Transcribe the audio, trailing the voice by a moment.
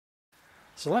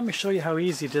So let me show you how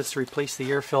easy it is to replace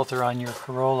the air filter on your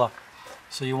Corolla.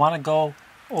 So you want to go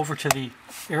over to the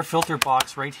air filter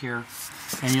box right here,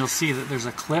 and you'll see that there's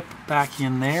a clip back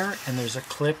in there and there's a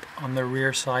clip on the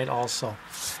rear side also.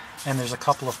 And there's a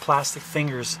couple of plastic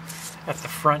fingers at the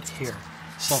front here.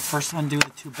 So first undo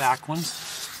the two back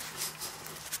ones.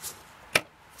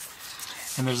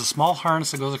 And there's a small harness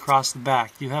that goes across the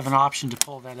back. You have an option to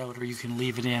pull that out, or you can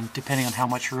leave it in depending on how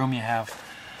much room you have.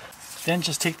 Then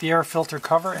just take the air filter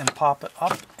cover and pop it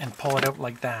up and pull it out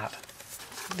like that.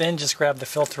 Then just grab the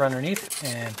filter underneath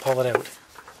and pull it out.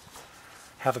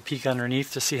 Have a peek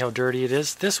underneath to see how dirty it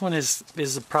is. This one is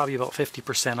probably about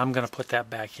 50%. I'm going to put that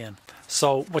back in.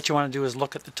 So what you want to do is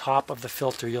look at the top of the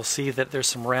filter. You'll see that there's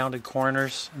some rounded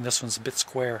corners, and this one's a bit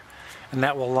square. And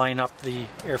that will line up the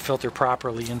air filter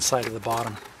properly inside of the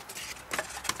bottom.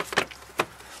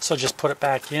 So just put it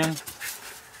back in.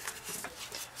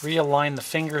 Realign the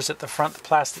fingers at the front, the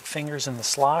plastic fingers in the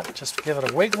slot. Just give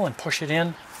it a wiggle and push it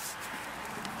in.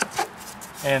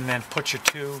 And then put your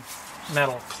two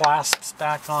metal clasps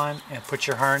back on and put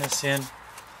your harness in.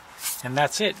 And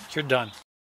that's it. You're done.